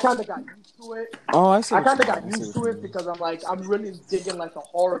 But I kind of got used to it. Oh, I see. I what kind of you got mean. I see used what to you it mean. because I'm really digging like the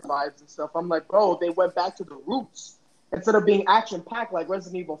horror vibes and stuff. I'm like, bro, they went back to the roots instead of being action packed like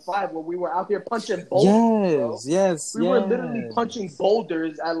Resident Evil 5, where we were out here punching boulders. Bro. Yes. We were literally punching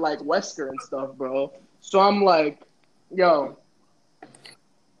boulders at like Wesker and stuff, bro. So I'm like, yo,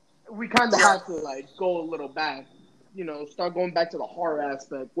 we kind of have to like go a little back, start going back to the horror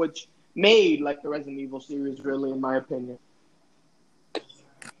aspect, which made like the Resident Evil series really, in my opinion.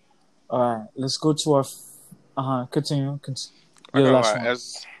 All right, let's go to our. Continue. I You're the know,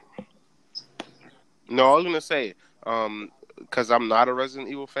 last one. No, I was gonna say, because I'm not a Resident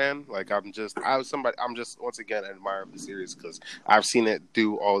Evil fan. Like I'm just once again admire the series because I've seen it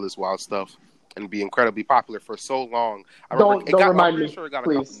do all this wild stuff and be incredibly popular for so long. I'm pretty sure it got a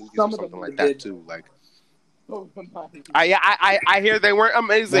couple movies or something like that too. Like, I hear they weren't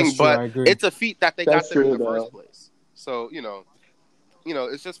amazing, That's true, I but agree. it's a feat that they got That's there in true, the though. first place. So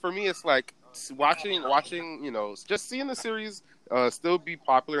it's just for me. It's like watching, just seeing the series still be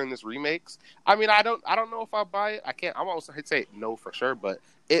popular in this remakes. I mean, I don't know if I'll buy it. I can't. I won't say no for sure, but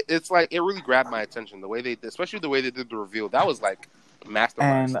it's like it really grabbed my attention the way they did, especially the way they did the reveal. That was like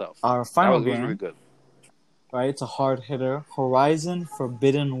mastermind And stuff. our final It was game, really good. right? It's a hard hitter. Horizon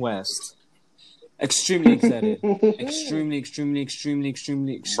Forbidden West. Extremely excited. extremely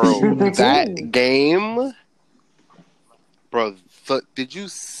Bro, that excited. game, bro. Did you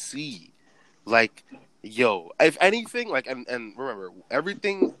see, like, yo? If anything, like, and remember,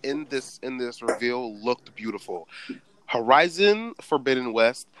 everything in this reveal looked beautiful. Horizon Forbidden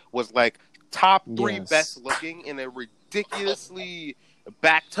West was like top 3 Yes. best looking in a ridiculously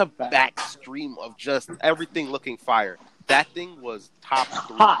back-to-back stream of just everything looking fire. That thing was top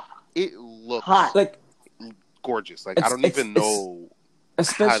 3. Hot. It looked Hot. Like, gorgeous. Like, I don't even know.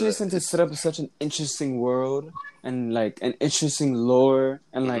 especially since it's set up as such an interesting world and like an interesting lore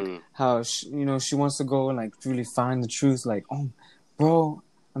and like how she wants to go and like really find the truth. Like, oh, bro,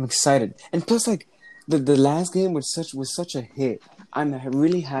 I'm excited. And plus, like the last game was such a hit. I'm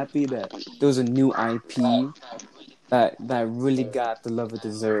really happy that there was a new IP that really got the love it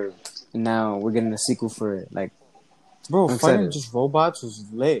deserved. And now we're getting a sequel for it. Like, Bro, I'm fighting excited. just robots was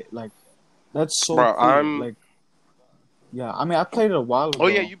lit. Like, that's so Bro, cool. Like, yeah, I mean, I played it a while ago. Oh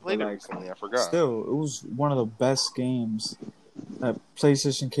yeah, you played but, it like, recently. I forgot. Still, it was one of the best games that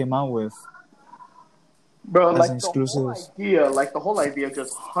PlayStation came out with. Bro, As like an the whole idea of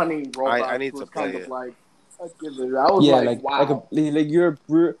just hunting robots I need to was play kind it. of like, I was yeah, like, wow. like you're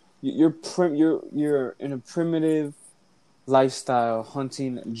in a primitive lifestyle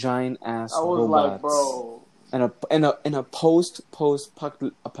hunting giant ass I was robots like, bro. in a post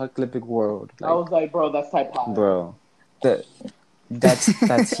apocalyptic world. I was like, bro, that's type hot. Bro, that's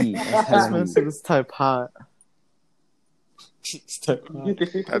heat. That's This man said it's type hot. It's type hot.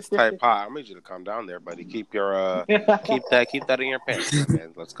 That's type hot. I need you to calm down there, buddy. Keep your keep that in your pants,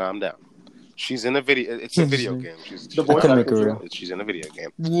 man. Let's calm down. She's in a video. It's a video game. She's voice can make actor, it real. she's in a video game.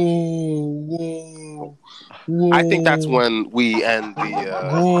 Whoa. I think that's when we end the.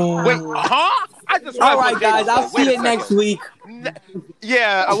 Wait, huh? I just All read right, what guys. Jacob I'll said. Wait see a you next second. week.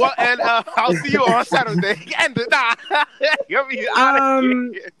 Yeah, well, and I'll see you on Saturday. And nah, you'll be out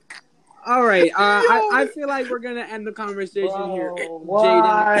of here. All right. I feel like we're gonna end the conversation here, Jaden.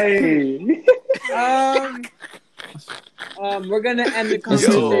 Why? We're gonna end the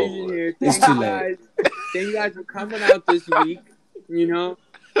conversation here. It's Thank too you late. guys. Thank you guys for coming out this week.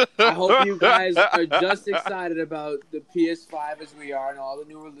 I hope you guys are just excited about the PS5 as we are and all the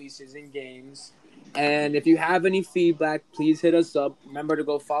new releases and games. And if you have any feedback, please hit us up. Remember to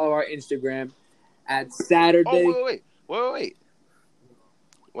go follow our Instagram at Saturday. Oh, wait.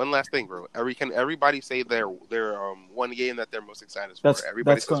 One last thing, bro. Can everybody say their one game that they're most excited for?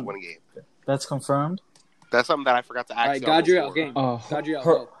 Everybody says one game. That's confirmed. That's something that I forgot to ask. All right, y'all Gadriel, before. game. Oh, Gadriel,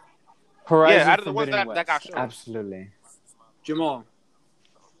 go. Horizon Yeah, out of the ones Forbidden that got West. shown. Absolutely. Jamal.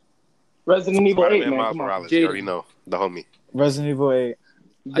 Resident Evil 8, Spider-Man man. Miles Come on. Morales. Jaden. You already know the homie. Resident Evil 8.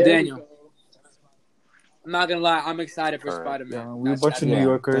 Daniel. I'm not gonna lie, I'm excited for All right. Spider-Man. Yeah, we're a bunch of New Yeah,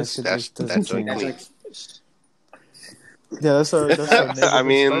 Yorkers. That's doesn't joint change. clean. Yeah, that's our neighborhood I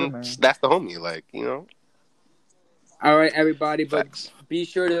mean, Spider-Man. that's the homie. Like, All right, everybody, but facts. be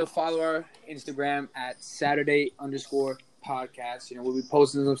sure to follow our Instagram at Saturday_podcast. We'll be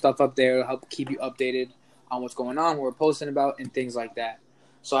posting some stuff up there to help keep you updated on what's going on, what we're posting about, and things like that.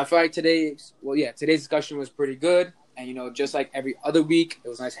 So I feel like today's discussion was pretty good. And, just like every other week, it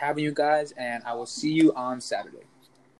was nice having you guys, and I will see you on Saturday.